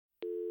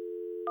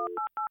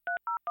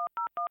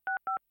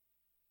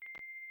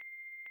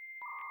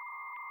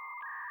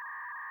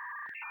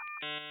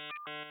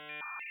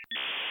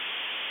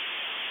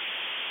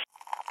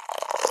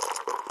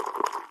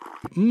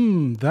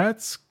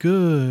That's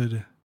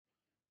good.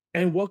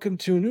 And welcome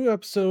to a new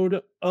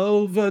episode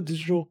of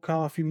Digital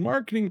Coffee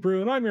Marketing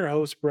Brew. And I'm your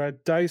host,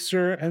 Brett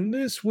Dicer. And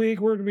this week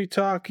we're going to be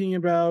talking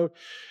about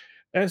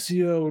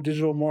SEO,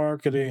 digital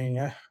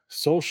marketing,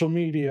 social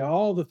media,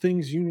 all the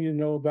things you need to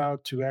know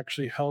about to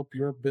actually help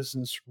your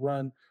business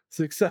run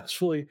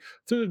successfully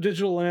through the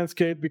digital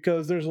landscape,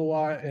 because there's a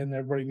lot and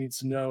everybody needs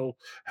to know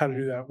how to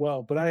do that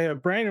well. But I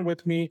have Brandon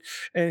with me,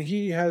 and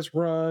he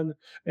runs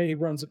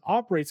and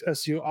operates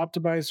SEO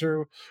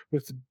Optimizer,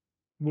 with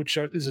which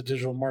is a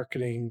digital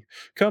marketing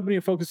company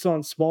focused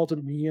on small to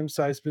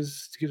medium-sized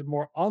businesses to get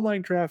more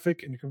online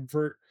traffic and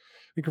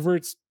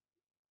converts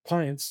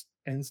clients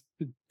and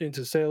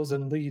into sales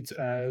and leads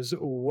as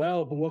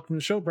well. But welcome to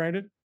the show,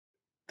 Brandon.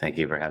 Thank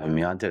you for having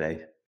me on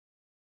today.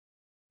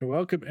 You're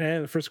welcome.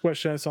 And the first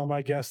question I saw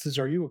my guest is,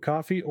 are you a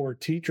coffee or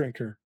tea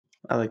drinker?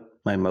 I like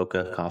my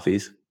mocha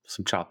coffees.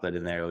 Some chocolate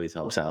in there always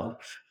helps out.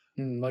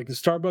 Like the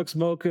Starbucks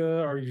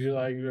mocha, or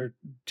do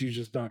you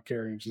just not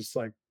care? You're just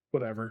like,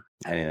 whatever.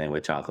 Anything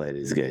with chocolate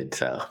is good,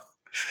 so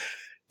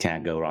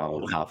can't go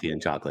wrong with coffee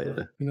and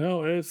chocolate.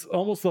 No, it's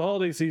almost the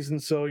holiday season,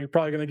 so you're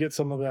probably going to get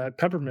some of that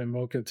peppermint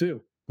mocha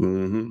too.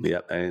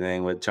 Yep,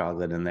 anything with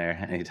chocolate in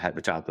there, any type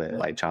of chocolate,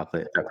 light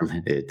chocolate,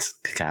 peppermint, it's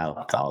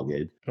cacao, it's all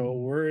good. No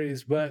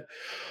worries. But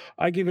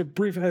I gave a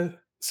brief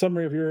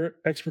summary of your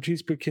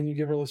expertise, but can you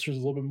give our listeners a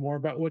little bit more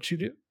about what you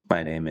do?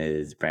 My name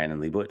is Brandon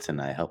Leibowitz, and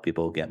I help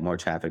people get more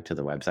traffic to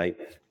their website,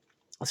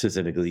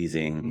 specifically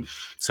using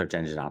search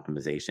engine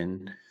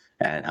optimization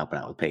and helping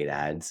out with paid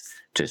ads,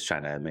 just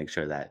trying to make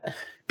sure that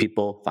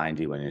people find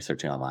you when you're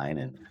searching online.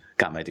 And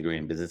got my degree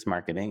in business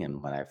marketing.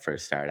 And when I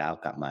first started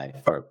out,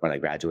 when I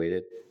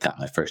graduated, got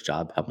my first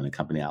job helping a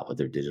company out with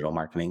their digital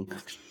marketing,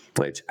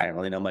 which I didn't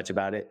really know much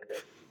about it.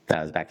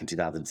 That was back in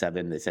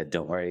 2007. They said,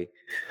 don't worry,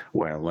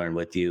 we're going to learn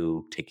with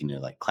you, taking you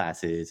like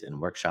classes and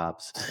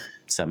workshops,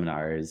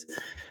 seminars.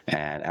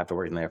 And after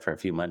working there for a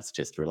few months,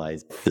 just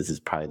realized this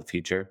is probably the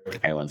future.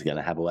 Everyone's going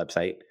to have a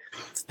website.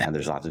 And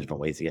there's lots of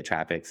different ways to get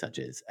traffic, such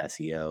as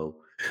SEO,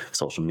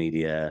 social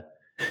media,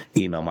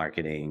 email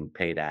marketing,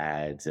 paid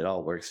ads. It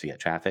all works to get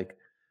traffic.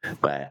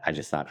 But I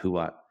just thought, who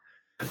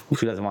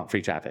doesn't want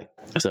free traffic?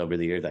 So over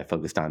the years, I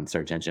focused on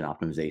search engine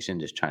optimization,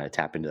 just trying to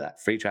tap into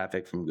that free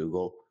traffic from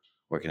Google,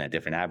 working at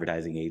different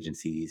advertising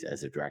agencies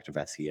as a director of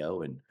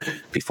SEO, and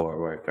before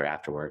work or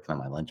after work on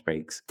my lunch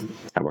breaks,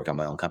 I work on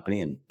my own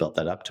company and built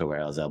that up to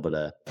where I was able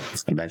to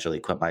eventually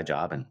quit my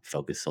job and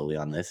focus solely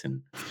on this.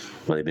 And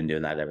really been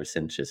doing that ever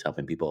since, just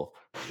helping people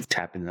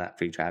tap into that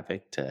free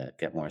traffic to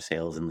get more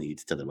sales and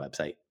leads to their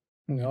website.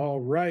 All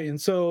right. And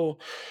so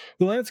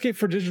the landscape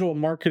for digital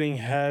marketing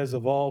has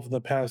evolved in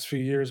the past few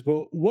years,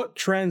 but what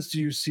trends do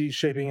you see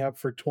shaping up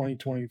for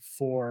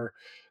 2024,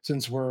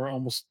 since we're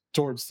almost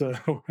towards the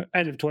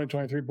end of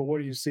 2023? But what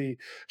do you see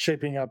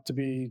shaping up to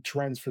be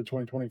trends for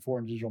 2024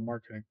 in digital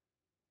marketing?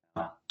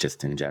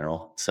 Just in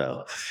general.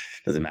 So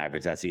doesn't matter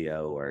if it's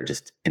SEO or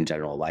just in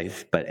general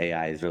life, but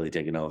AI is really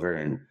taking over.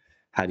 And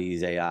how to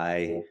use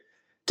AI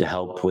to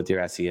help with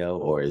your SEO,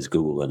 or is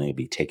Google going to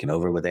be taken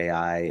over with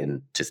AI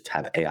and just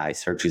have AI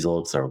search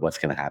results, or what's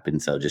going to happen?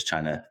 So just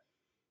trying to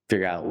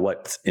figure out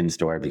what's in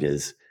store,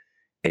 because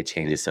it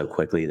changes so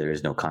quickly. There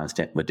is no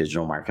constant with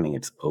digital marketing.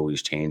 It's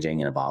always changing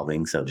and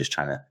evolving. So just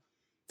trying to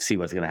see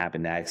what's going to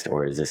happen next,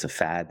 or is this a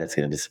fad that's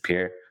going to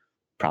disappear?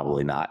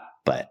 Probably not,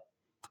 but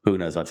who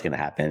knows what's going to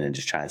happen, and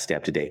just trying to stay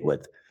up to date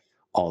with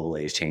all the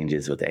latest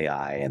changes with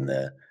AI and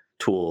the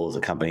tools, the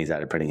companies that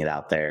are putting it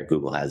out there.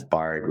 Google has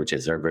Bard, which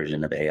is their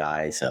version of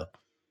AI. So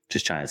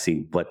just trying to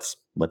see what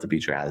the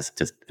future has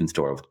just in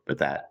store with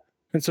that.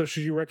 And so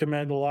should you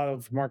recommend a lot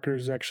of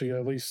marketers actually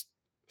at least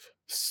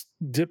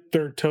dip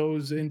their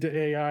toes into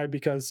AI,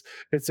 because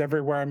it's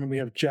everywhere? I mean, we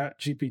have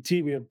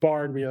GPT, we have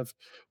Bard, we have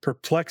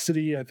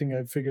Perplexity. I think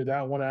I figured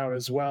that one out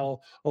as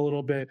well a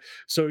little bit.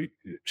 So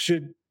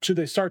should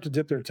they start to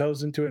dip their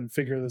toes into it and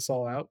figure this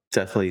all out?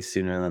 Definitely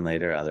sooner than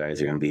later.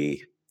 Otherwise, you're going to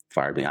be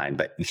far behind.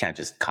 But you can't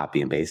just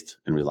copy and paste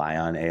and rely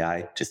on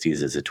AI. Just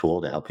use it as a tool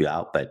to help you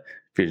out. But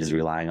if you're just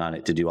relying on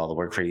it to do all the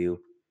work for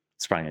you,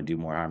 it's probably going to do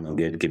more harm than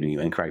good, giving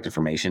you incorrect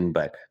information.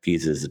 But if you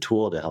use it as a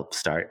tool to help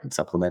start and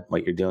supplement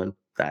what you're doing,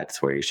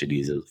 that's where you should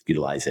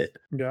utilize it.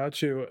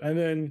 Got you. And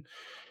then,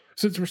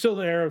 since we're still in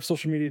the era of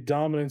social media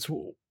dominance,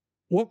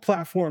 what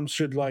platforms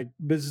should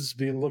businesses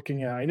be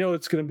looking at? I know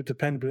it's going to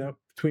depend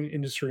between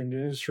industry and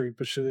industry,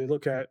 but should they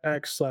look at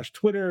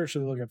X/Twitter?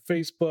 Should they look at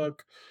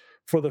Facebook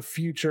for the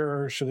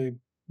future? Should they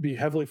be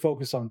heavily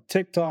focused on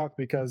TikTok,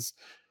 because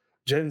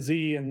Gen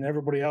Z and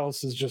everybody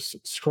else is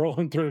just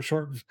scrolling through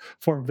short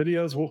form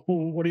videos?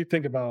 What do you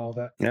think about all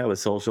that? Yeah, with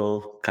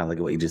social, kind of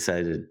like what you just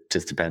said, it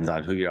just depends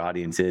on who your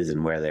audience is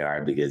and where they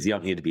are, because you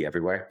don't need to be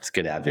everywhere. It's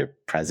good to have your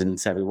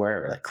presence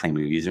everywhere, or claim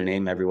your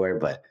username everywhere.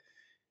 But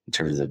in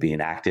terms of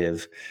being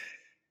active,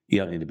 You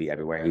don't need to be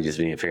everywhere. You just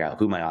need to figure out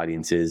who my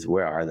audience is,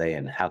 where are they,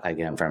 and how can I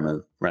get in front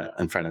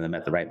of them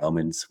at the right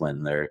moments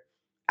when they're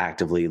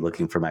actively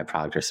looking for my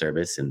product or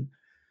service. And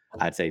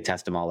I'd say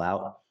test them all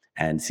out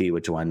and see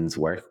which ones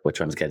work, which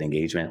ones get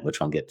engagement, which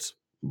one gets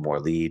more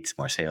leads,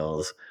 more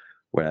sales,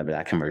 whatever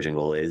that conversion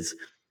goal is.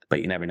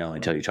 But you never know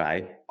until you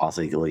try.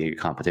 Also, you can look at your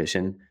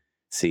competition,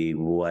 see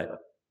what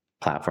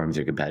platforms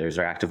your competitors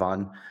are active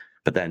on,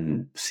 but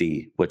then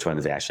see which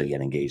ones actually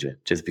get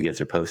engagement. Just because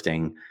they're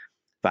posting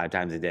 5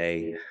 times a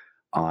day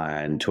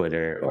on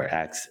Twitter or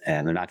X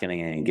and they're not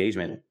getting any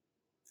engagement,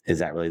 is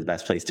that really the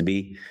best place to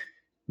be?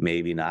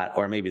 Maybe not.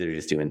 Or maybe they're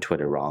just doing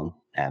Twitter wrong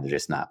and they're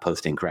just not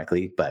posting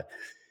correctly, but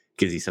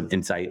gives you some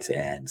insights,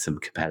 and some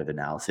competitive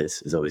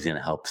analysis is always going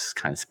to help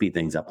kind of speed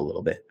things up a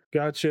little bit.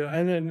 Gotcha.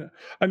 And then,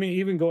 I mean,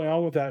 even going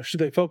on with that,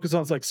 should they focus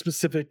on like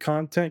specific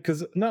content?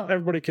 Because not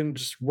everybody can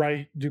just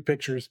write, do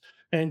pictures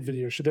and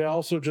videos. Should they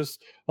also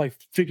just like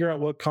figure out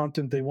what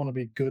content they want to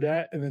be good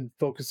at and then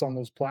focus on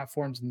those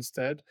platforms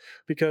instead?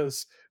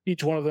 Because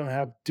each one of them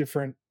have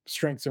different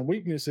strengths and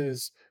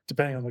weaknesses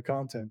depending on the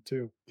content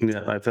too.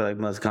 Yeah, I feel like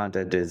most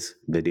content is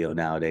video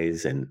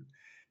nowadays, and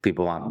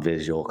people want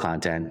visual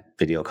content.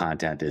 Video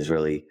content is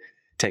really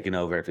taken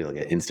over. If you look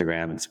at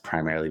Instagram, it's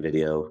primarily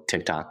video.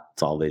 TikTok,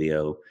 it's all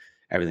video.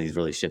 Everything's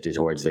really shifted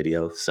towards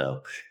video.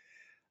 So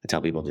I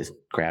tell people, just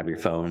grab your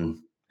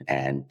phone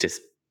and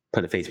just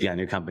put a face behind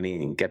your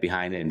company and get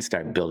behind it and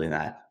start building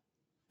that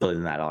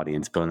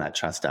audience, building that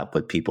trust up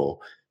with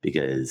people,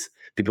 because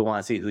people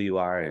want to see who you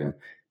are, and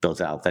builds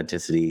that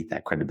authenticity,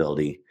 that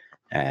credibility.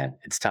 And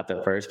it's tough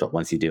at first, but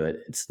once you do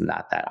it, it's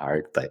not that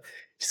hard. But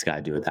just got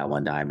to do it that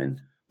one time. And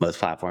most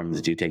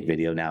platforms do take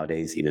video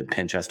nowadays. Even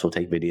Pinterest will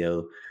take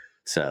video.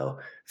 So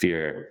if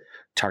your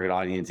target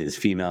audience is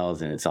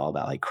females and it's all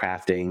about like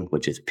crafting,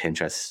 which is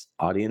Pinterest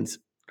audience,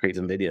 create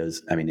some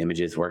videos. I mean,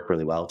 images work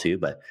really well too,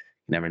 but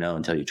you never know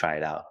until you try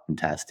it out and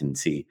test and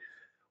see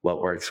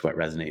what works, what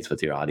resonates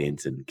with your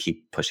audience, and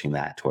keep pushing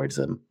that towards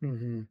them.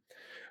 Hmm.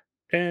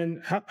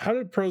 And how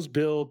did pros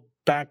build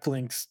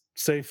backlinks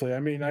safely? I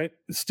mean, I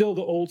still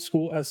the old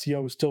school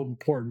SEO is still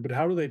important, but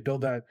how do they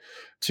build that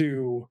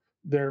to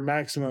their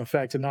maximum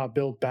effect and not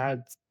build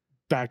bad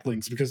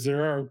backlinks? Because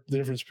there are the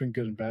difference between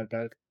good and bad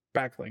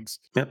backlinks.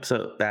 Yep.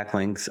 So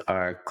backlinks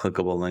are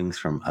clickable links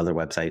from other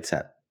websites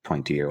that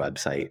point to your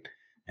website.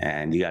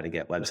 And you got to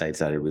get websites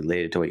that are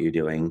related to what you're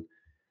doing,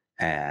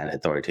 and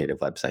authoritative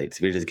websites.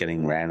 If you're just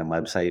getting random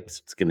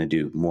websites, it's going to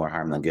do more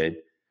harm than good.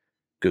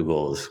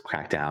 Google's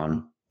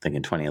crackdown, I think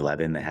in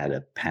 2011, they had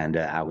a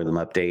Panda algorithm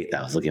update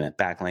that was looking at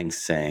backlinks,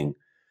 saying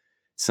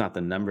it's not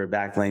the number of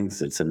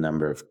backlinks, it's the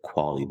number of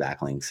quality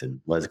backlinks.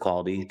 And what is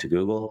quality to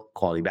Google?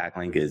 Quality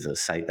backlink is a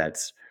site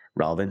that's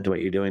relevant to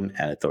what you're doing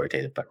and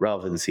authoritative, but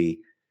relevancy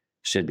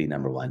should be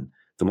number one.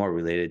 The more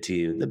related to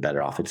you, the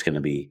better off it's going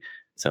to be.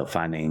 So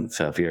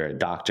if you're a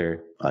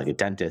doctor, like a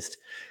dentist,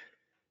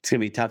 it's going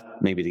to be tough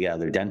maybe to get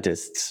other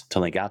dentists to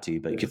link out to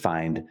you, but you can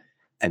find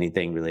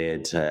anything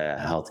related to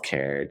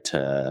healthcare,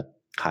 to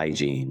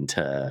hygiene,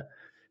 to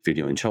if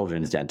you're doing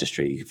children's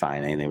dentistry, you can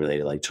find anything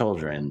related to like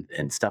children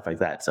and stuff like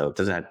that. So it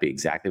doesn't have to be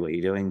exactly what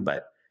you're doing,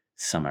 but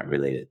somewhat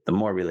related. The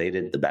more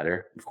related, the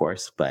better, of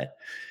course. But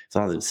as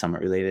long as it's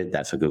somewhat related,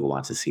 that's what Google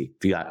wants to see.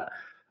 If you got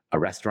a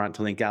restaurant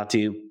to link out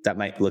to, that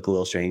might look a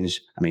little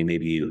strange. I mean,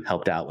 maybe you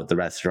helped out with the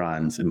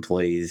restaurant's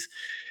employees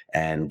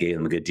and gave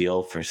them a good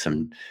deal for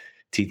some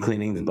teeth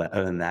cleanings, but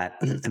other than that,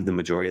 the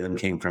majority of them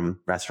came from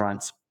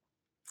restaurants.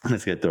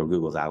 Let's get throw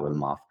Google's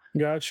algorithm off.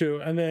 Got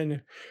you. And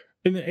then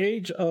in the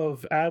age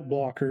of ad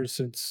blockers,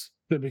 since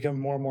they become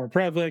more and more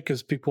prevalent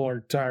because people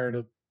are tired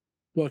of,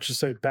 let's just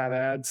say, bad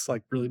ads,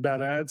 like really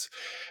bad ads,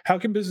 how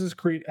can business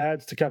create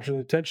ads to capture the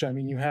attention? I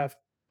mean, you have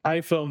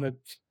iPhone that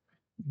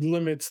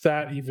limits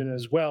that even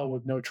as well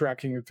with no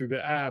tracking it through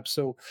the app.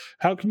 So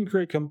how can you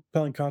create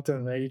compelling content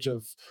in the age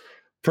of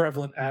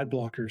prevalent ad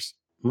blockers?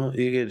 Well,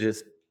 you could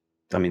just,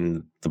 I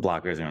mean, the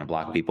blockers are going to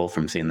block people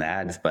from seeing the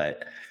ads,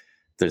 but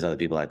there's other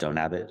people that don't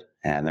have it,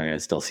 and they're going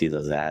to still see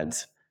those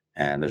ads.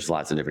 And there's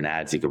lots of different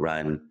ads you could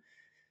run,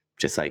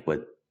 just like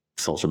with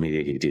social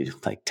media. You could do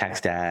like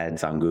text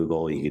ads on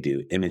Google. You could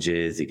do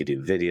images. You could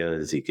do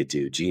videos. You could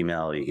do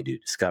Gmail. You could do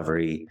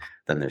Discovery.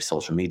 Then there's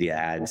social media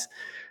ads.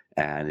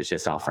 And it's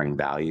just offering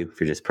value. If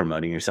you're just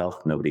promoting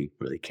yourself, nobody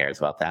really cares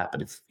about that.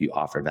 But if you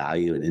offer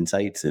value and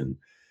insights, and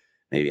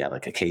maybe have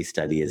like a case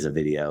study as a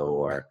video,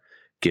 or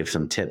give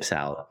some tips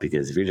out,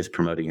 because if you're just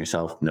promoting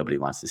yourself, nobody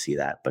wants to see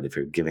that. But if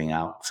you're giving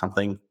out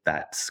something,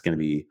 that's going to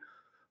be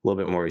a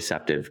little bit more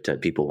receptive to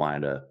people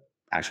wanting to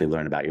actually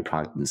learn about your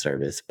product and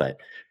service. But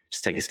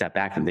just take a step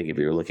back and think, if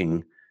you're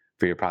looking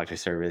for your product or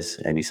service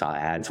and you saw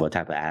ads, what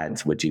type of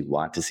ads would you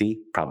want to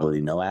see?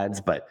 Probably no ads.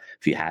 But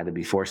if you had to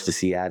be forced to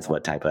see ads,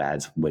 what type of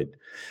ads would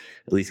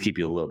at least keep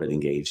you a little bit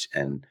engaged?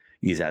 And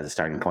use that as a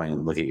starting point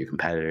and look at your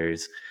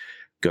competitors,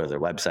 go to their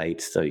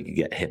websites so you can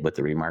get hit with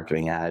the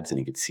remarketing ads, and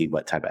you can see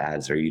what type of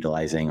ads they're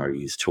utilizing, or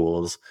use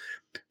tools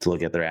to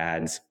look at their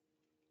ads.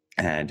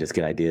 and just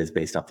get ideas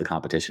based off the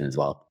competition as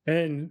well.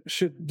 And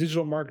should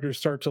digital marketers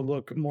start to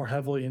look more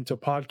heavily into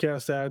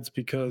podcast ads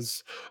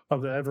because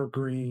of the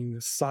evergreen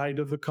side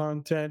of the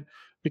content?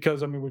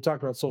 Because I mean, we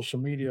talked about social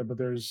media, but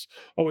there's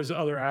always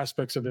other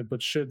aspects of it.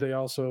 But should they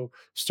also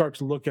start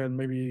to look at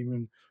maybe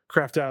even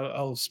craft out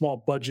a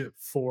small budget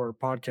for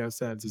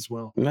podcast ads as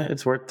well? Yeah,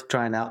 it's worth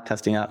trying out,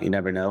 testing out. You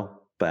never know.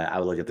 But I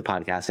would look at the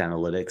podcast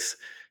analytics,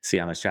 see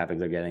how much traffic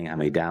they're getting, how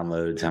many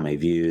downloads, how many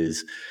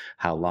views,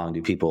 how long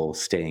do people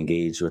stay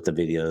engaged with the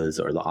videos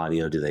or the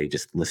audio? Do they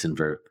just listen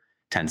for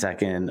 10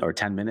 seconds or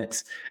 10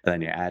 minutes? And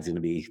then your ad's going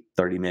to be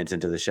 30 minutes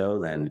into the show,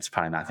 then it's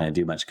probably not going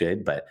to do much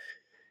good. But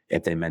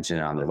if they mention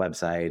it on their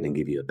website and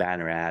give you a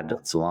banner ad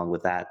that's along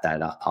with that,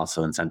 that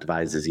also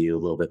incentivizes you a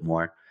little bit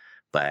more.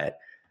 But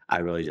I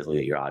really just look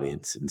at your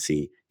audience and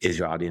see, is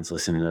your audience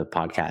listening to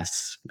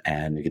podcasts?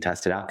 And you can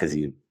test it out, because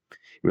you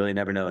really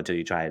never know until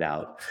you try it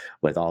out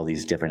with all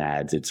these different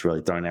ads. It's really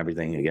throwing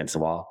everything against the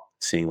wall,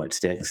 seeing what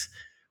sticks,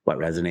 what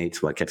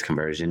resonates, what gets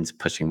conversions,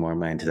 pushing more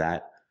money into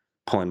that,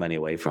 pulling money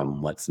away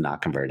from what's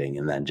not converting,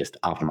 and then just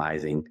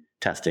optimizing,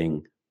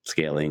 testing,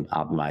 scaling,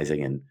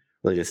 optimizing, and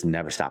really just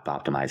never stop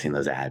optimizing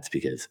those ads,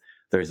 because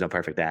there's no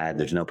perfect ad,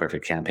 there's no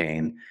perfect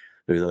campaign.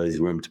 There's always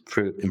room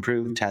to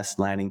improve, test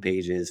landing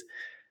pages,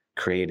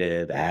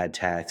 creative, ad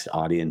text,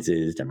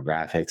 audiences,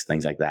 demographics,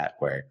 things like that,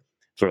 where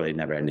it's really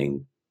never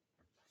ending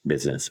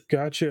business.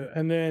 Gotcha.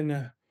 And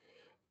then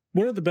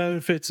what are the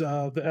benefits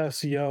of the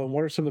SEO, and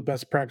what are some of the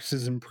best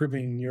practices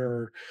improving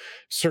your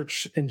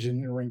search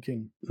engine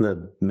ranking?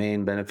 The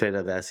main benefit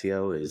of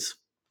SEO is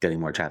getting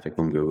more traffic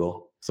from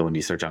Google. So when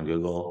you search on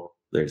Google,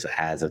 there's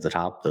ads at the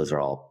top. Those are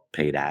all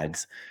paid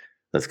ads.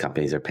 Those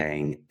companies are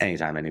paying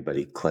anytime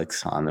anybody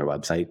clicks on their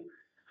website.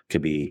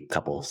 Could be a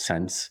couple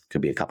cents,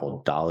 could be a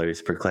couple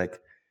dollars per click,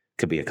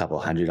 could be a couple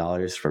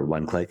 $100 for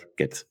one click.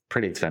 Gets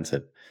pretty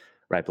expensive.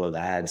 Right below the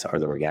ads are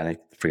the organic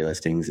free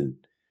listings, and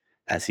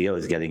SEO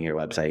is getting your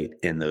website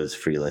in those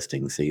free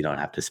listings, so you don't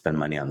have to spend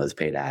money on those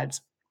paid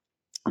ads.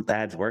 The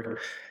ads work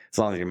as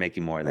long as you're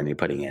making more than you're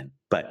putting in,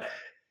 but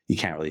you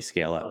can't really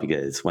scale up,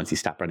 because once you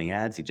stop running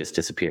ads, you just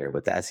disappear.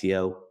 With the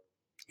SEO,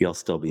 you'll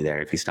still be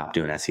there if you stop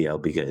doing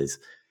SEO, because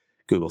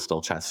Google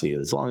still trusts you.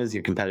 As long as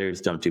your competitors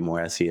don't do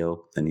more SEO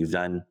than you've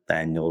done,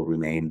 then you'll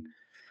remain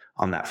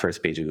on that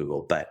first page of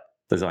Google. But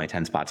there's only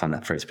 10 spots on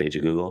that first page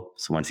of Google.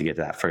 So once you get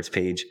to that first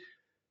page,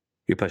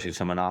 you're pushing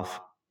someone off.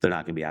 They're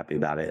not going to be happy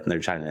about it. And they're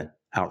trying to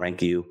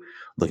outrank you,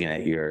 looking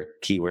at your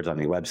keywords on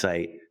your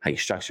website, how you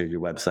structure your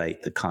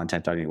website, the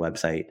content on your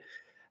website,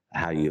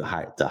 how you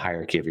the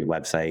hierarchy of your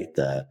website,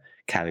 the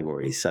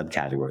categories,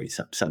 subcategories,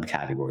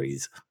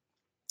 subcategories.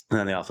 And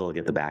then they also look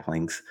at the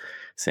backlinks,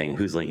 saying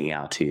who's linking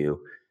out to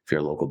you. If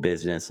you're a local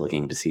business,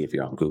 looking to see if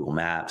you're on Google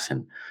Maps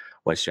and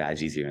what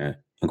strategies you're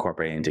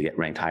incorporating to get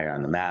ranked higher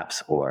on the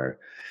maps, or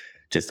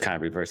just kind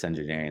of reverse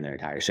engineering their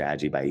entire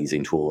strategy by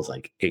using tools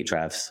like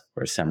Ahrefs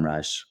or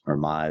SEMrush or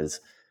Moz,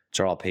 which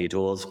are all paid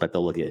tools, but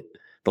they'll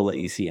let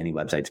you see any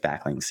website's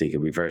backlinks, so you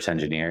can reverse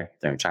engineer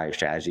their entire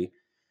strategy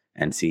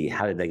and see,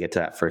 how did they get to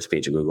that first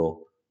page of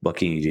Google? What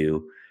can you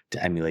do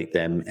to emulate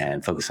them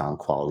and focus on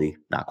quality,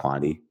 not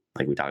quantity,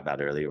 like we talked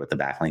about earlier with the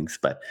backlinks?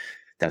 But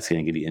that's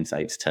going to give you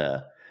insights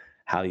to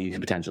how you can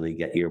potentially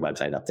get your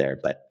website up there.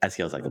 But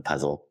SEO is like a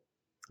puzzle.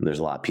 There's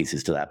a lot of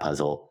pieces to that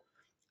puzzle.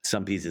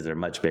 Some pieces are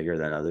much bigger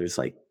than others,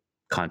 like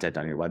content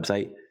on your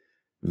website.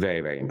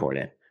 Very, very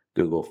important.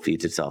 Google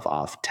feeds itself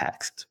off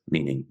text,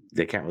 meaning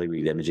they can't really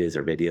read images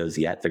or videos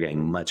yet. They're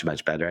getting much,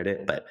 much better at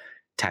it, but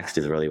text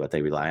is really what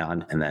they rely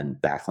on, and then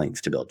backlinks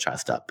to build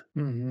trust up.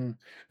 Hmm.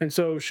 And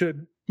so,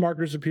 should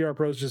marketers and PR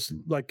pros just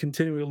like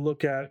continually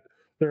look at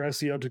their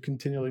SEO to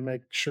continually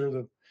make sure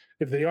that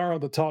if they are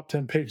on the top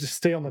 10 page, to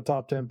stay on the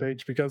top 10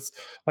 page? Because,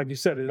 like you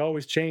said, it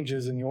always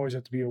changes and you always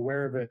have to be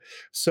aware of it.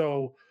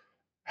 So,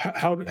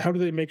 how do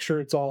they make sure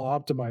it's all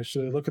optimized?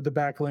 So they look at the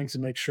backlinks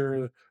and make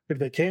sure if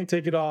they can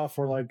take it off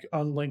or like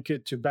unlink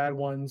it to bad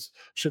ones.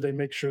 Should they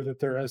make sure that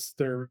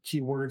their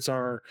keywords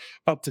are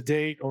up to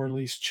date, or at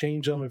least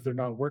change them if they're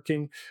not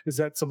working? Is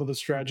that some of the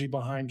strategy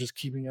behind just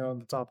keeping it on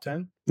the top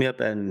 10?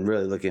 Yep, and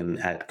really looking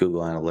at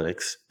Google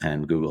Analytics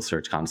and Google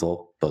Search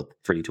Console, both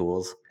free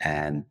tools,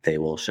 and they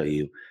will show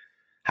you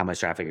how much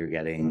traffic you're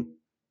getting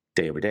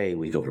day over day,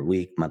 week over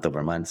week, month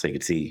over month. So you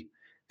can see,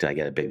 did I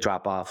get a big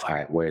drop off? All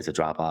right, where's the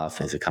drop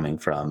off? Is it coming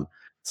from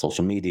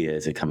social media?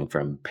 Is it coming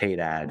from paid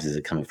ads? Is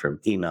it coming from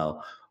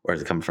email? Or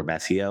is it coming from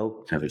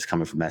SEO? If it's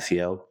coming from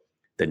SEO,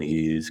 then you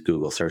use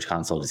Google Search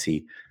Console to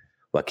see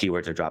what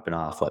keywords are dropping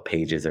off, what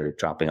pages are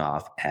dropping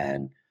off,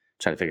 and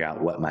try to figure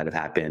out what might have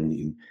happened.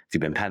 If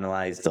you've been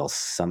penalized, they'll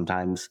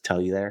sometimes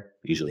tell you there,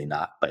 usually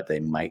not, but they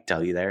might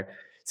tell you there.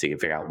 So you can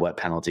figure out what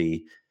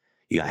penalty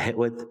you got hit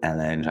with, and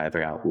then try to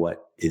figure out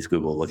what is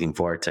Google looking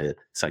for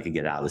so I can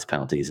get out of this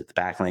penalty. Is it the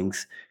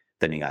backlinks?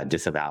 Then you got to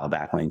disavow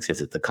backlinks. Is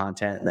it the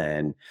content?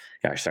 Then you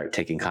got to start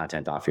taking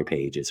content off your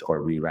pages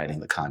or rewriting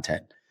the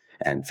content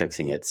and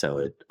fixing it so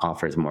it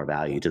offers more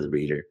value to the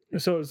reader.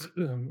 So,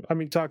 I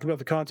mean, talking about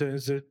the content,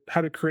 is it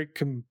how to create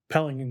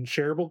compelling and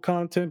shareable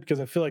content? Because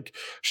I feel like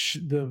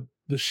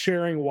the the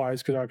sharing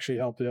wise could actually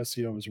help the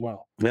SEO as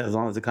well. Yeah, as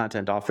long as the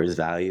content offers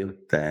value,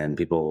 then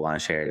people will want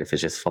to share it. If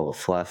it's just full of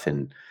fluff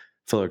and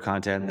filler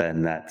content,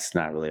 then that's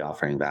not really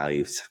offering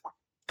value.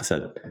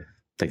 So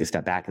take a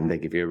step back and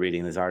think, if you're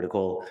reading this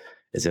article,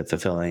 is it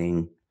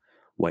fulfilling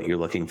what you're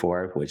looking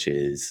for, which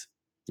is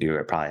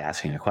you're probably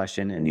asking a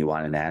question and you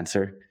want an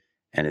answer.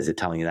 And is it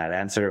telling you that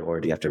answer, or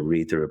do you have to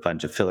read through a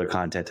bunch of filler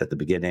content at the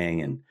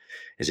beginning and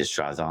it just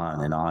draws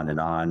on and on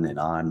and on and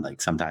on?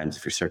 Like sometimes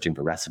if you're searching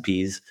for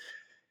recipes,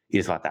 you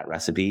just want that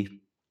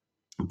recipe.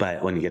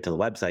 But when you get to the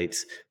websites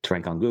to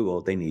rank on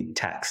Google, they need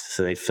text.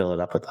 So they fill it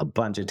up with a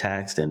bunch of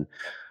text, and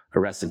a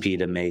recipe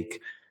to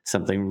make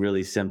something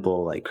really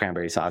simple like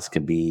cranberry sauce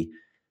could be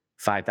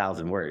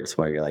 5,000 words,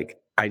 where you're like,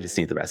 I just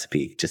need the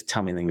recipe. Just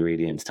tell me the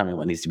ingredients, tell me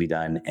what needs to be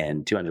done,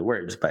 and 200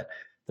 words. But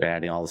they're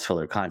adding all this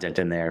filler content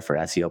in there for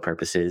SEO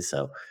purposes.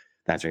 So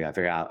that's where you got to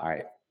figure out, all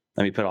right,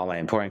 let me put all my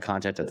important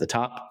content at the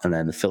top and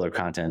then the filler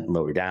content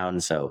lower down.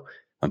 So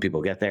when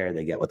people get there,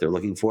 they get what they're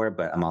looking for.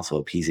 But I'm also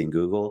appeasing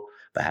Google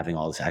by having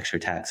all this extra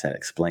text that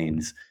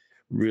explains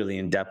really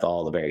in depth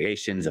all the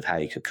variations of how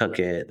you could cook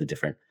it, the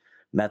different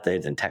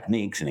methods and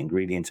techniques and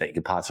ingredients that you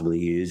could possibly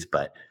use,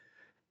 but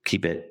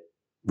keep it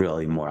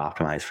really more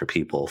optimized for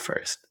people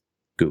first,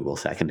 Google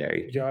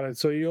secondary. Got it.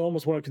 So you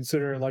almost want to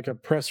consider it like a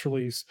press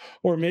release,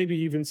 or maybe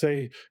even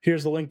say,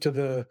 here's the link to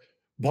the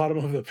bottom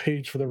of the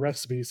page for the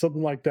recipe,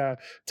 something like that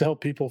to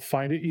help people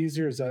find it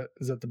easier. Is that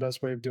the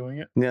best way of doing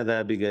it? Yeah,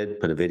 that'd be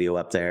good. Put a video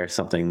up there,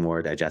 something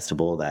more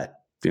digestible that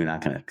you're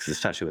not going to, because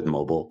especially with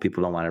mobile,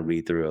 people don't want to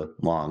read through a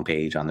long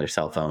page on their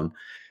cell phone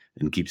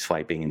and keep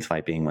swiping and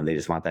swiping when they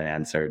just want that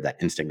answer, that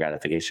instant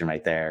gratification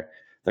right there.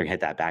 They're gonna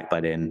hit that back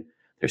button.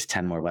 There's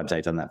 10 more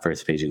websites on that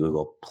first page of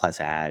Google, plus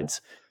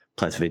ads,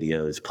 plus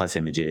videos, plus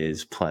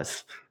images,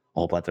 plus a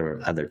whole bunch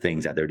of other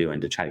things that they're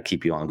doing to try to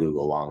keep you on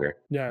Google longer.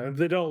 Yeah,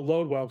 they don't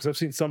load well because I've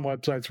seen some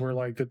websites where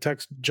like the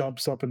text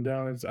jumps up and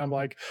down. And I'm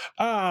like,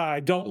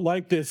 I don't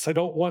like this. I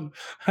don't want.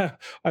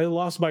 I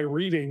lost my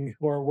reading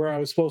or where I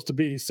was supposed to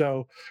be.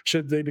 So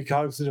should they be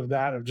cognizant of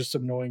that, of just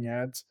annoying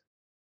ads?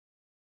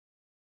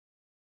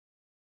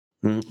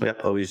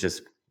 Yep, always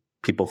just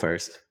people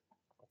first.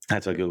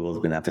 That's what Google's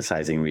been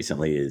emphasizing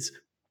recently, is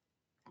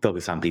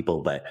focus on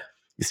people, but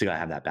you still gotta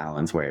have that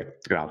balance where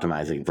you're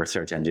optimizing for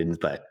search engines,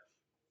 but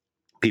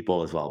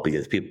people as well,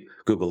 because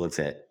Google looks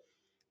at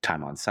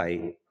time on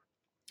site,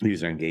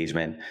 user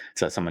engagement.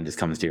 So if someone just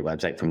comes to your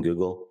website from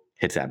Google,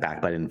 hits that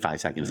back button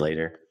 5 seconds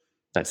later,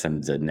 that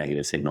sends a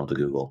negative signal to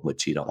Google,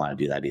 which you don't want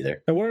to do that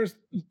either. And what are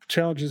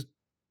challenges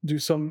do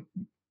some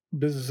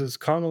businesses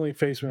commonly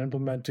face when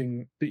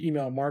implementing the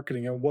email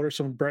marketing? And what are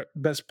some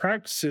best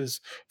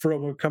practices for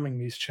overcoming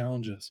these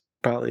challenges?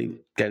 Probably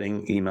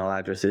getting email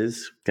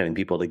addresses, getting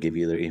people to give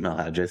you their email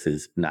address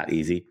is not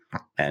easy.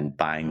 And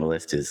buying the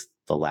list is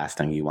the last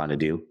thing you want to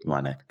do. You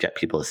want to get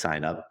people to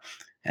sign up.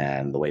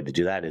 And the way to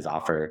do that is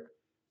offer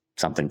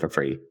something for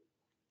free.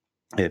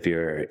 If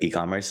you're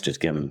e-commerce, just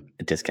give them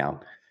a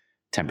discount,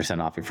 10%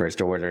 off your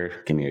first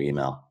order, give me your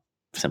email.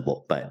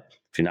 Simple. But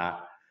if you're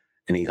not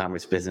an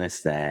e-commerce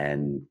business,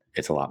 then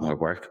it's a lot more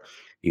work.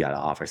 You got to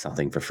offer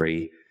something for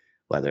free,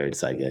 whether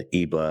it's like an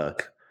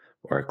ebook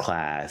or a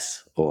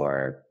class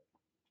or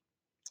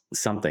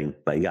something,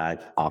 but you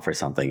got to offer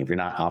something. If you're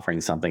not offering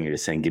something, you're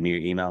just saying, give me your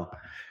email,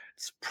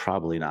 it's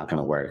probably not going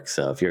to work.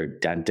 So if you're a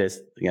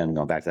dentist, again,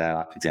 going back to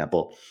that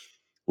example,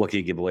 what can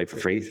you give away for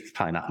free? It's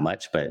probably not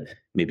much, but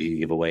maybe you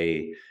give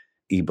away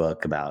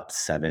ebook about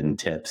 7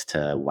 tips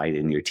to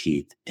whiten your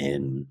teeth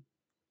in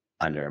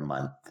under a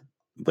month,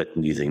 but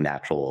using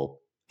natural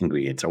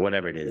ingredients or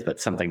whatever it is,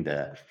 but something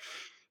to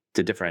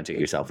differentiate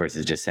yourself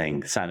versus just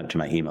saying, sign up to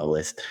my email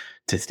list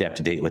to stay up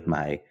to date with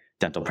my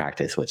dental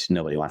practice, which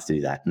nobody wants to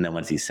do that. And then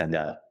once you send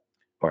out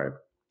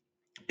or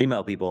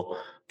email people,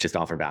 just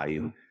offer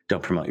value.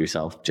 Don't promote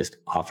yourself, just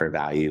offer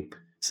value.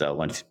 So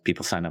once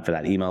people sign up for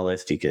that email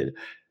list, you could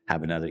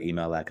have another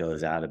email that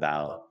goes out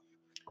about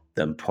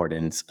the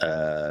importance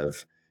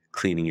of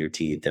cleaning your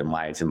teeth and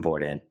why it's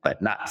important,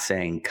 but not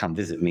saying, come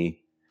visit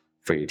me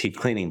for your teeth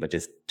cleaning, but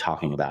just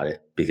talking about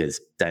it, because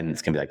then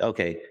it's gonna be like,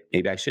 okay,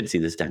 maybe I should see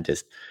this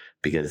dentist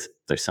because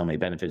there's so many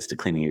benefits to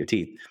cleaning your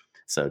teeth.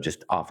 So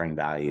just offering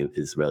value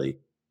is really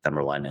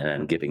number one, and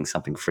then giving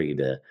something free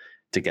to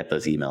get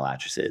those email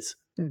addresses.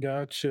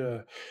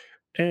 Gotcha.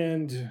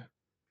 And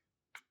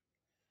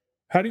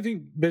how do you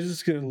think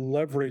business can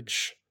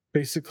leverage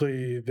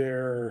basically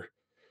their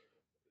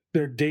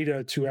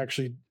data to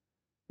actually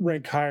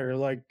rank higher?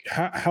 Like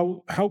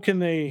how can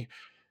they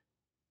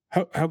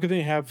how can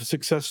they have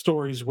success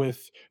stories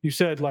with, you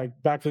said like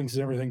backlinks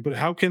and everything, but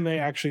how can they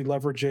actually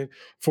leverage it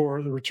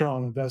for the return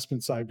on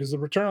investment side? Because the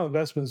return on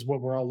investment is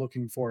what we're all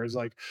looking for, is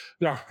like,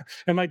 yeah,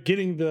 am I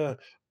getting the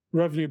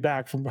revenue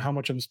back from how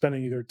much I'm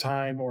spending, either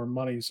time or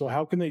money? So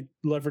how can they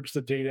leverage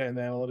the data and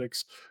the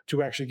analytics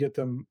to actually get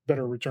them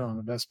better return on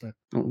investment?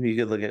 You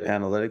could look at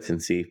analytics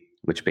and see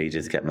which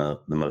pages get the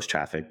most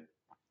traffic.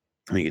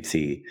 You could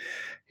see,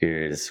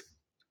 here's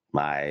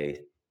my,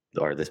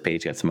 or this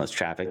page gets the most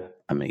traffic.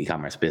 I'm an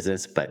e-commerce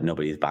business, but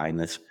nobody's buying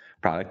this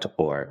product,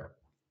 or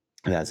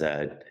it has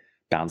a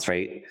bounce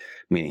rate,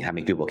 meaning how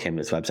many people came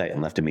to this website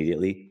and left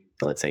immediately.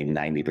 Let's say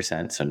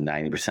 90%. So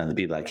 90% of the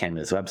people that came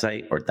to this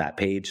website or that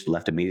page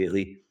left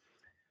immediately.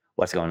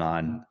 What's going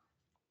on?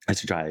 I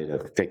should try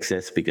to fix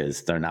this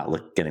because they're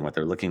not getting what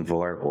they're looking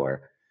for,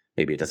 or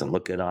maybe it doesn't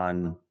look good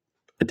on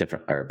a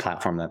different or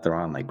platform that they're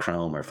on, like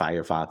Chrome or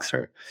Firefox,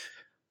 or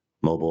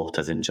mobile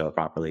doesn't show it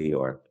properly,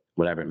 or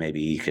whatever it may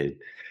be. You could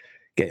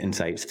get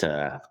insights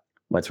to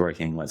what's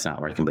working, what's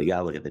not working, but you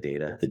gotta look at the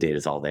data. The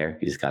data's all there.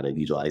 You just gotta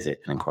utilize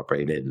it and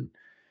incorporate it and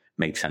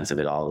make sense of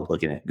it all.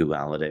 Looking at Google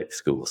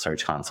Analytics, Google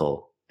Search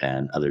Console,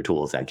 and other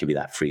tools that give you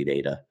that free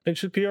data. And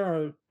should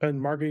PR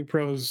and marketing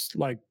pros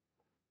like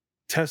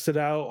test it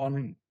out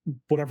on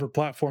whatever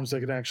platforms they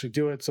can actually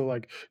do it? So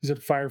like, is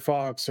it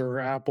Firefox or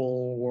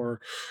Apple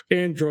or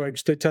Android?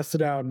 They test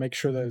it out and make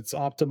sure that it's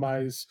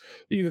optimized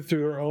either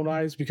through their own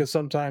eyes, because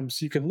sometimes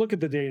you can look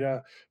at the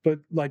data, but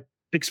like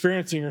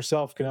experiencing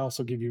yourself can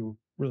also give you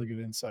really good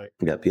insight.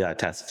 Yep, you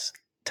gotta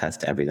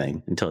test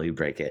everything until you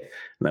break it.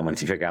 And then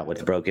once you figure out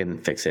what's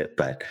broken, fix it.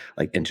 But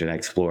like Internet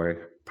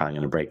Explorer, probably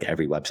going to break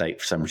every website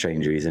for some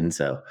strange reason.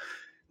 So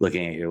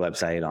looking at your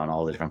website on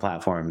all the different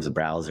platforms,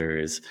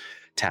 browsers,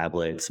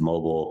 tablets,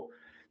 mobile,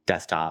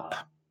 desktop,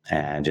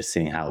 and just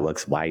seeing how it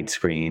looks,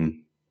 widescreen,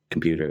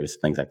 computers,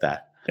 things like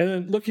that. And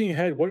then looking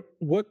ahead,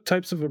 what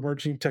types of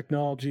emerging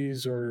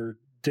technologies or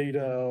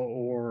data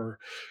or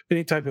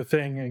any type of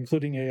thing,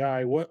 including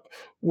AI,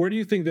 where do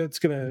you think that's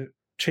going to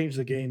change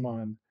the game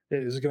on?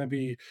 Is it going to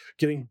be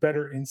getting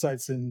better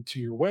insights into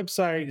your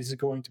website? Is it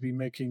going to be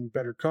making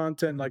better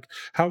content? Like,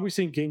 how are we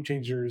seeing game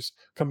changers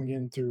coming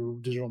in through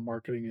digital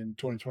marketing in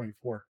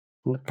 2024?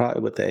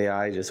 Probably with the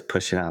AI, just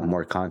pushing out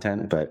more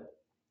content, but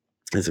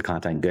is the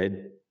content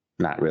good?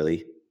 Not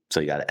really. So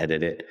you got to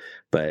edit it,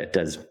 but it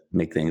does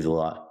make things a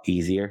lot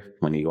easier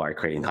when you are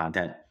creating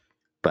content,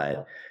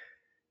 but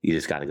you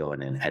just got to go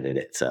in and edit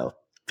it. So I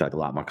feel like a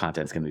lot more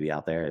content is going to be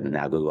out there, and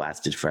now Google has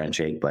to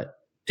differentiate what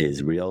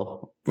is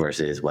real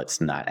versus what's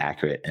not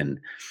accurate. And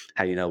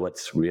how you know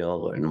what's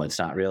real and what's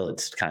not real,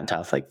 it's kind of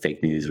tough. Like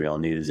fake news, real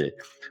news, it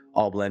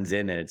all blends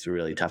in, and it's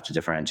really tough to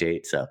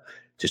differentiate. So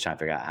just trying to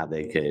figure out how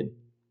they could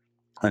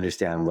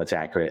understand what's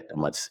accurate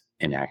and what's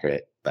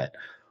inaccurate, but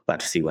we'll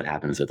have to see what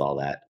happens with all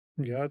that.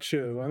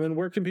 Gotcha. And then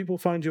where can people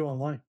find you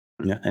online?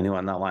 Yeah,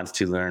 anyone that wants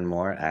to learn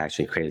more, I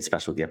actually created a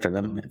special gift for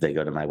them if they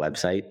go to my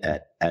website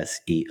at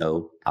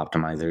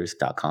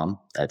seooptimizers.com.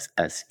 That's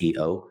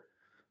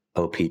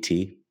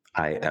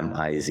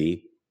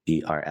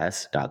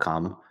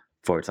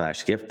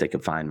SEOoptimizers.com/gift. They can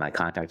find my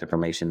contact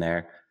information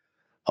there,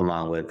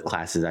 along with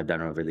classes I've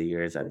done over the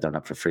years. I've done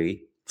up for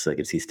free, so they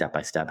can see step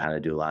by step how to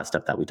do a lot of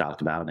stuff that we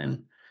talked about.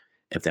 And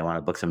if they want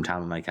to book some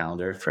time on my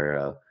calendar for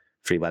a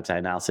free website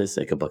analysis,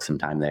 they could book some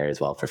time there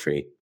as well for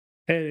free.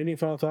 And any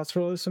final thoughts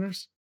for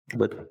listeners?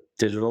 With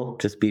digital,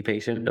 just be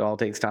patient. It all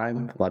takes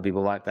time. A lot of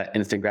people want that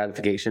instant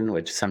gratification,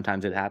 which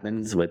sometimes it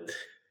happens with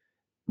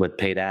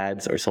paid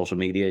ads or social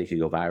media. You can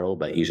go viral,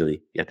 but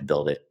usually you have to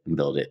build it.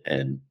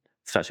 And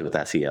especially with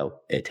SEO,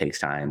 it takes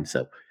time.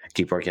 So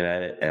keep working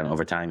at it. And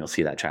over time, you'll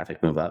see that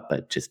traffic move up,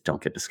 but just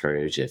don't get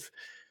discouraged if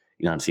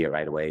you don't see it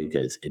right away,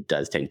 because it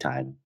does take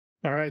time.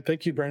 All right.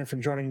 Thank you, Brandon, for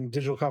joining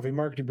Digital Coffee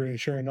Marketing Brew and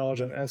sharing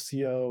knowledge on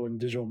SEO and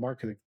digital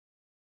marketing.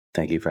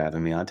 Thank you for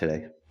having me on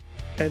today.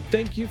 And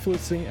thank you for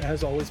listening.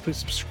 As always, please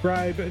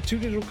subscribe to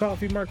Digital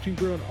Coffee Marketing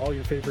Brew on all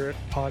your favorite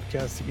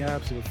podcasting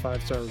apps. With a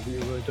 5-star review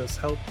really does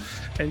help.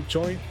 And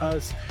join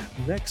us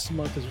next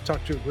month as we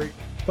talk to a great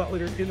thought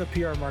leader in the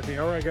PR marketing.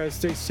 All right, guys,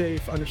 stay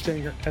safe,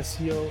 understanding your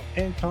SEO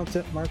and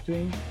content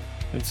marketing.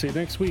 And see you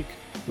next week.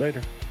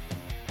 Later.